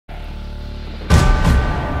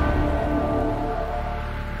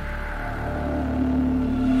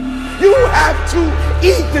have to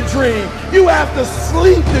eat the dream. You have to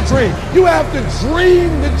sleep the dream. You have to dream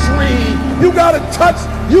the dream. You gotta touch.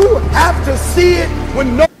 You have to see it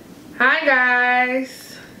when no. Hi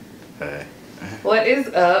guys. Hey. What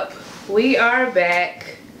is up? We are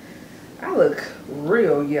back. I look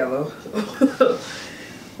real yellow.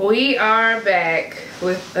 We are back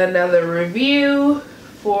with another review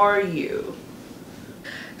for you.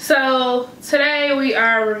 So today we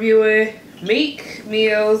are reviewing Meek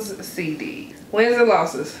Mill's CD, wins and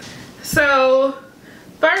losses. So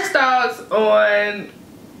first thoughts on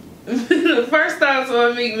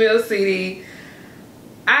Meek Mill's CD.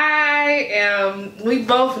 We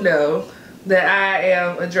both know that I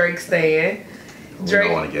am a Drake stan. Drake,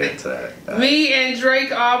 don't want to get into that. Me and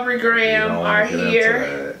Drake Aubrey Graham are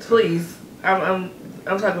here. Please, I'm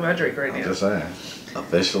talking about Drake right now. I'm just saying.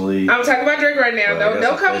 Officially. I'm talking about Drake right now.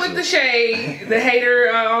 Don't come with the shade, the hater,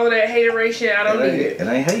 all of that hateration. I don't need it. It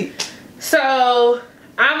ain't hate. So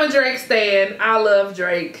I'm a Drake stan. I love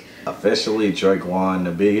Drake. Officially, Drake won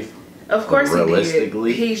the beef. Of course he did.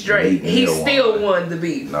 Realistically, he's Drake. He still won the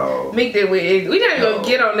beef. No. Meek did win. We're not going to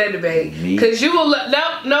get on that debate. Because you will...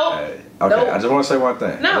 No. Hey. Okay, nope. I just want to say one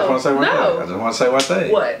thing. No. I just want to say one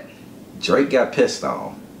thing. What? Drake got pissed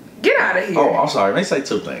on. Get out of here. Oh, I'm sorry. Let me say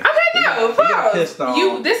two things. Okay, no. He got pissed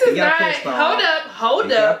on. This is not...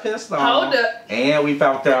 Hold up. Got pissed on. Hold up. And we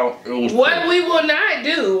found out it was what we will not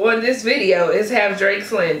do on this video is have Drake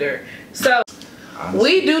slander. So, honestly,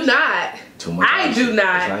 we do not... Too much. I do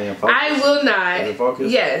not. I will not.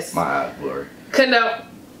 Yes. My eyes blurry.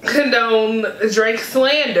 Condone Drake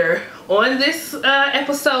slander on this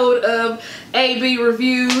episode of AB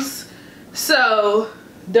Reviews. So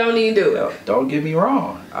don't even do it. Don't get me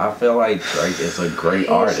wrong. I feel like Drake is a great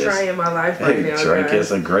artist. He's trying my life right now. Drake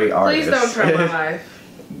is a great artist. Please don't try my life.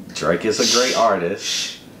 Drake is a great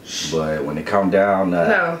artist, but when it come down,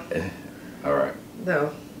 no. All right.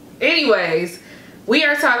 No. Anyways. We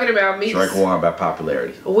are talking about Meek's... Drake won by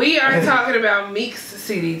popularity. We are talking about Meek's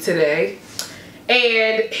CD today.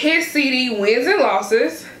 And his CD, Wins and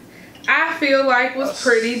Losses, I feel like was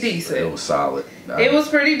pretty decent. It was solid. It was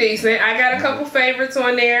pretty decent. I got a couple favorites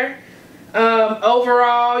on there.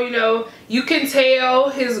 Overall, you know, you can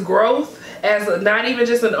tell his growth as not even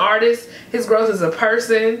just an artist, his growth as a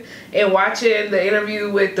person. And watching the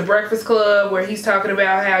interview with The Breakfast Club where he's talking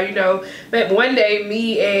about how, you know, that one day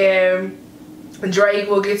me and Drake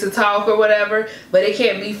will get to talk or whatever, but it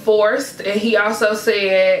can't be forced. And he also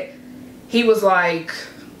said he was like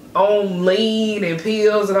on lean and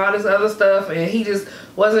pills and all this other stuff, and he just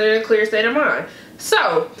wasn't in a clear state of mind.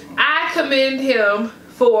 So I commend him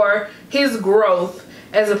for his growth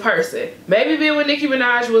as a person. Maybe being with Nicki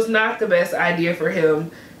Minaj was not the best idea for him,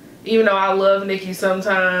 even though I love Nicki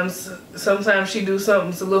sometimes. Sometimes she do something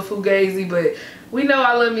that's a little fugazi, but we know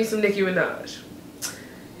I love me some Nicki Minaj.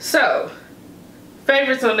 So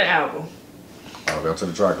favorites on the album. I'll go to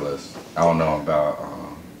the track list. I don't know about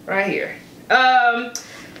right here. The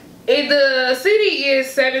CD is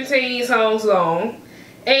 17 songs long,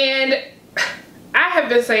 and I have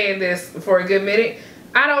been saying this for a good minute.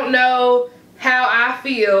 I don't know how I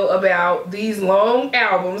feel about these long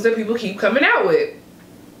albums that people keep coming out with.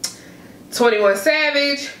 21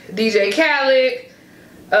 Savage, DJ Khaled,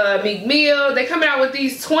 Meek Mill, they come out with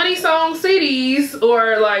these 20 song CDs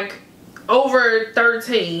or like over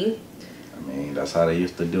 13. I mean, that's how they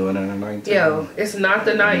used to do it in the 90s. Yo, it's not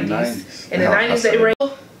the 90s. In the 90s, they ran.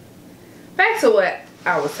 Back to what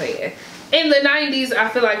I was saying. In the 90s, I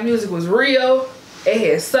feel like music was real. It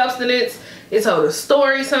had substance. It told a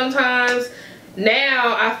story sometimes.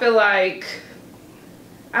 Now, I feel like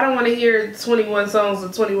I don't want to hear 21 songs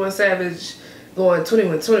of 21 Savage going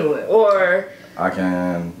 21, 21. Or... I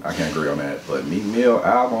can agree on that, but Meek Mill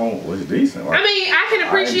album was decent. Like, I mean, I can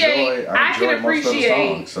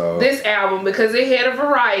appreciate this album because it had a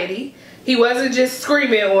variety. He wasn't just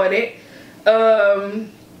screaming on it.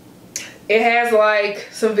 It has like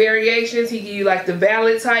some variations. He give you like the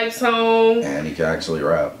ballad type song, and he can actually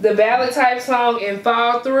rap. The ballad type song and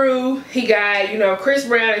Fall Through. He got, you know, Chris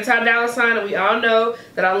Brown and Ty Dolla $ign, and we all know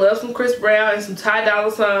that I love some Chris Brown and some Ty Dolla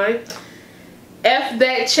 $ign. F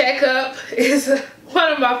That Checkup is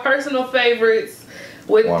one of my personal favorites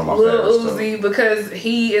with Lil Uzi because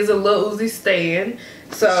he is a Lil Uzi stan.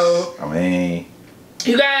 So I mean,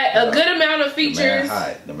 you got a good amount of features.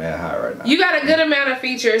 The man high right now. You got a good amount of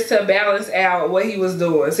features to balance out what he was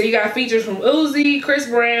doing. So you got features from Uzi, Chris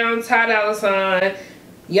Brown, Ty Dolla $ign,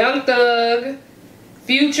 Young Thug,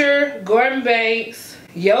 Future, Gordon Banks,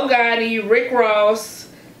 Yo Gotti, Rick Ross,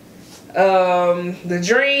 The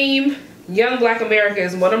Dream. Young Black America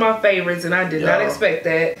is one of my favorites, and I did not expect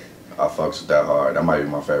that. I fucks with that hard. That might be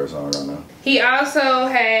my favorite song right now. He also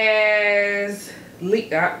has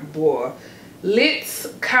Lihtz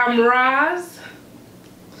Kamraz.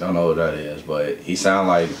 Don't know what that is, but he sound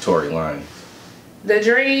like Tory Lanez. The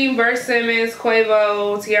Dream, Vert, Simmonds,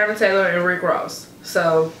 Quavo, Teyana Taylor, and Rick Ross.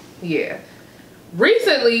 So, yeah.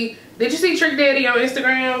 Recently, did you see Trick Daddy on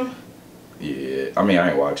Instagram? Yeah, I mean, I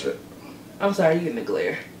ain't watch it. I'm sorry, you getting the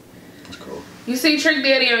glare. That's cool. You see Trick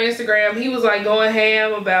Daddy on Instagram, he was like going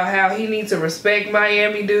ham about how he needs to respect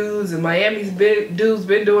Miami dudes, and Miami's dudes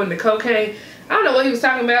been doing the cocaine. I don't know what he was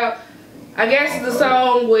talking about. I guess the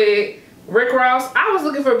song with Rick Ross, I was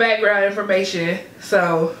looking for background information,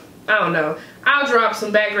 so I don't know. I'll drop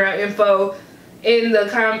some background info in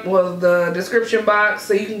the description box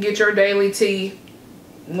so you can get your daily tea,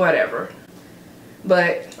 whatever.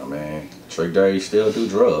 But I mean, Trick Daddy still do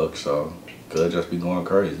drugs, so could just be going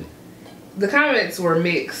crazy. The comments were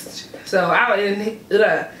mixed, so I'll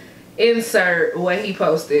insert what he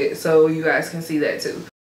posted so you guys can see that too.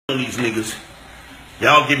 These niggas,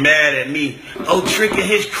 y'all get mad at me. Oh, Trick and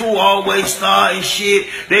his crew always star and shit.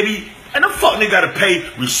 They be, and them fuck niggas gotta pay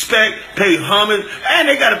respect, pay homage, and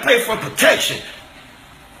they gotta pay for protection.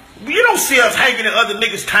 You don't see us hanging in other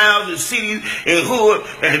niggas' towns and cities and hood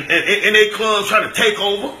and their clubs trying to take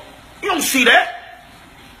over. You don't see that.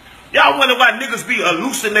 Y'all wonder why niggas be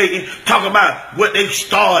hallucinating, talking about what they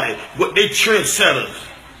started, what they trendsetters.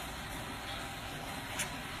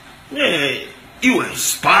 Yeah, you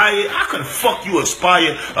inspired? How could the fuck you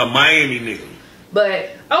inspire a Miami nigga?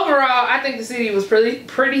 But overall, I think the CD was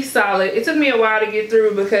pretty solid. It took me a while to get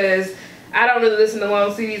through because I don't really listen to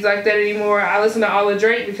long CDs like that anymore. I listen to all of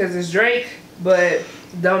Drake because it's Drake, but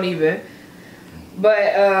don't even.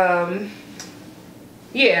 But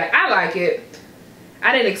yeah, I like it.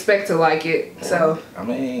 I didn't expect to like it, so. I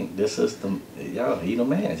mean, this is he the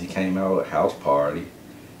man. He came out with House Party.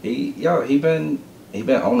 He been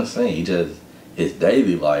on the scene. He just, his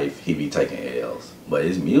daily life, he be taking L's. But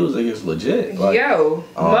his music is legit. Like,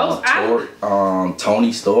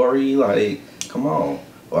 Tony Story, like, come on.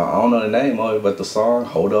 Well, I don't know the name of it, but the song,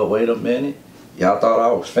 Hold Up, Wait a Minute. Y'all thought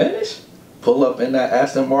I was finished? Pull up in that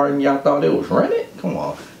Aston Martin, y'all thought it was rented? Come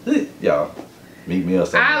on. Y'all, Meek Mill.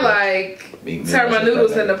 I like Turn My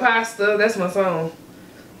Noodles into Pasta. That's my song.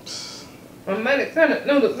 I'm gonna turn the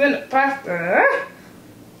noodles into pasta.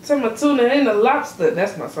 Turn my tuna into lobster.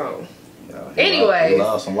 That's my song. Anyway, he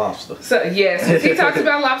loves some lobster. So yes, he talks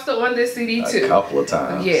about lobster on this CD too. A couple of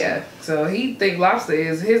times. Yeah, so he think lobster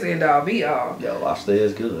is his end all be all. Yeah, lobster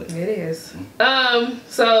is good. It is.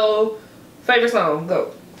 So favorite song,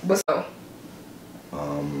 go. What song?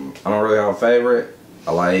 I don't really have a favorite.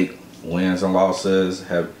 I like wins and losses.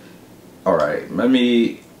 All right. Let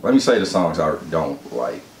me say the songs I don't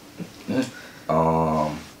like.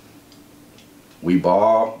 We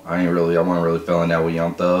Ball. I wasn't really feeling that with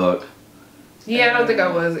Young Thug. Yeah, I don't think I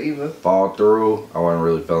was either. Fall Through. I wasn't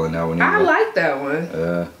really feeling that one either. I like that one.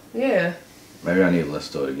 Yeah. Maybe I need to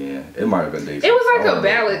listen to it again. It might have been decent. It was like a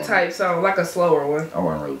ballad type song, like a slower one. I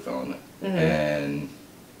wasn't really feeling it. And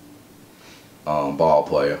Ball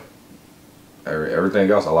Player.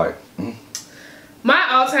 Everything else I like. My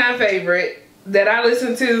all-time favorite that I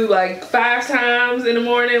listened to like 5 times in the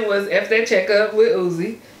morning was F That Checkup with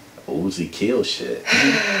Uzi. Uzi kill shit.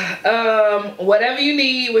 Whatever You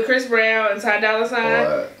Need with Chris Brown and Ty Dolla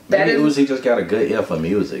 $ign. Maybe Uzi just got a good ear for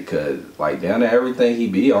music, cause like down to everything he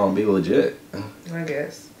be on be legit. I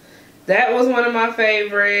guess that was one of my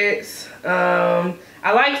favorites. I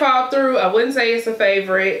like Fall Through. I wouldn't say it's a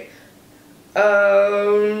favorite.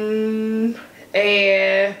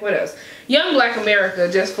 And what else? Young Black America,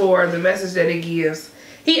 just for the message that it gives.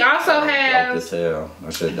 He also has dope as hell.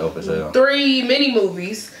 That shit dope as hell. 3 mini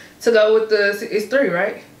movies to go with it's 3,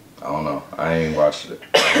 right? I don't know. I ain't watched it.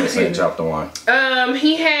 I seen chapter 1.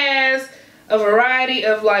 He has a variety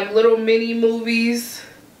of like little mini movies.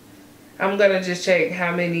 I'm gonna just check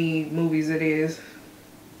how many movies it is.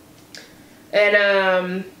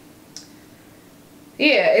 And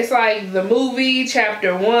yeah, it's like the movie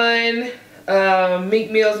chapter 1,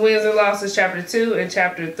 Meek Mill's Wins and Losses chapter 2, and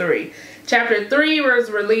chapter 3. Chapter 3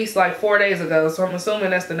 was released like 4 days ago, so I'm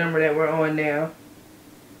assuming that's the number that we're on now.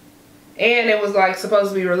 And it was like supposed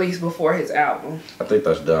to be released before his album. I think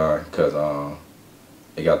that's done because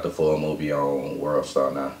it got the full movie on World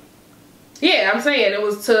Star now. Yeah, I'm saying it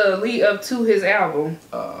was to lead up to his album.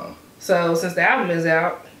 So since the album is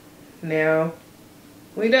out, now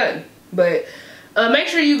we done. But make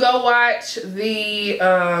sure you go watch the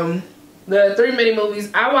 3 mini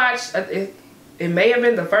movies. I watched it may have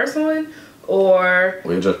been the first one, or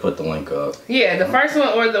we'll just put the link up. Yeah, the first one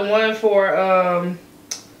or the one for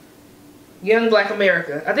Young Black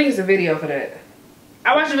America. I think it's a video for that.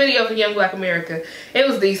 I watched a video for Young Black America. It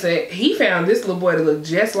was decent. He found this little boy to look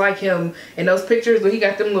just like him in those pictures where he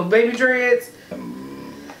got them little baby dreads.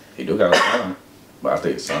 He do got a son, but I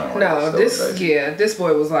think his son. No, this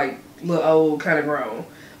boy was like a little old, kind of grown.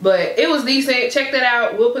 But it was decent. Check that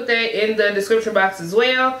out. We'll put that in the description box as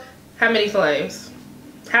well. How many flames?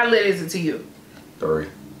 How lit is it to you? 3.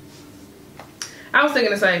 I was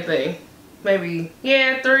thinking the same thing. Maybe,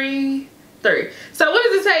 yeah, 3. So what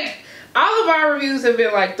does it take? All of our reviews have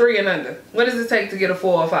been like 3 and under. What does it take to get a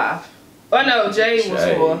 4 or 5? Oh no, Jay was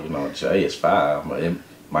 4. You know, Jay is 5, but it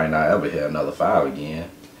might not ever hit another 5 again.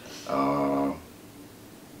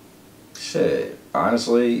 Shit,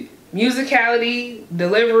 honestly. Musicality,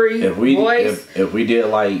 delivery, voice. If we did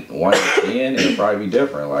like 1 to 10, it'd probably be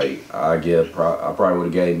different. Like I probably would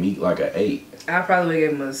have gave Meek like an 8. I probably would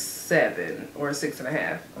have gave him a 7 or a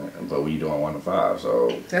 6.5. But we doing 1 to 5,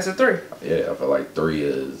 so that's a 3. Yeah, I feel like 3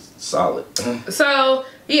 is solid. So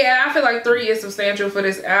yeah, I feel like 3 is substantial for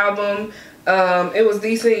this album. It was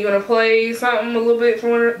decent. You wanna play something a little bit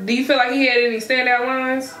for? Do you feel like he had any standout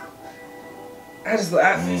lines? I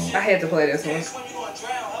had to play this one.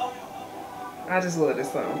 I just love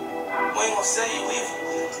this song.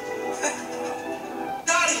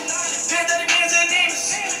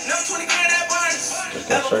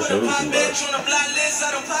 That's straight to Lucy, bro.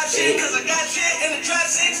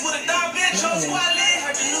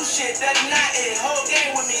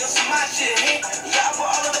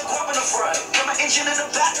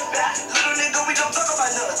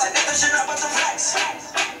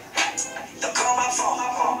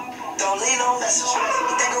 Don't lean on message.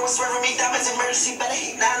 You think it was swerving me diamonds emergency, better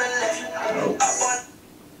hit 911.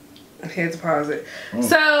 I had to pause it.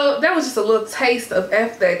 So that was just a little taste of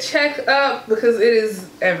F that check up, because it is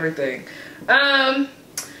everything.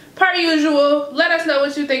 Per usual, let us know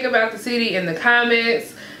what you think about the CD in the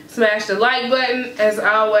comments. Smash the like button. As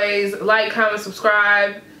always, like, comment,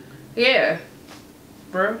 subscribe. Yeah.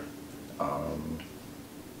 Bro.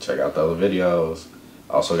 Check out the other videos.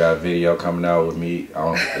 Also got a video coming out with me.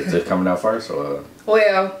 Is this coming out first or?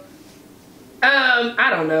 Well, I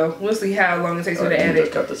don't know. We'll see how long it takes me to edit.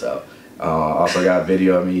 Just cut this out. Also got a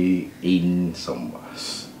video of me eating some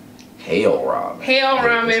Hell Ramen. Hell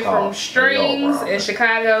Ramen from Streams in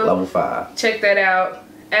Chicago. Level 5. Check that out.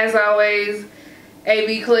 As always,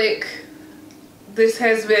 AB Click. This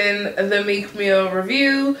has been the Meek Mill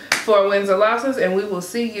review for wins or losses, and we will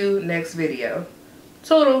see you next video.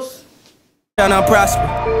 Toodles. I'm prosper.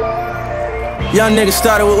 Young nigga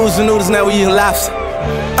started with oozing noodles, now we eating lobster.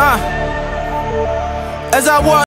 As I walk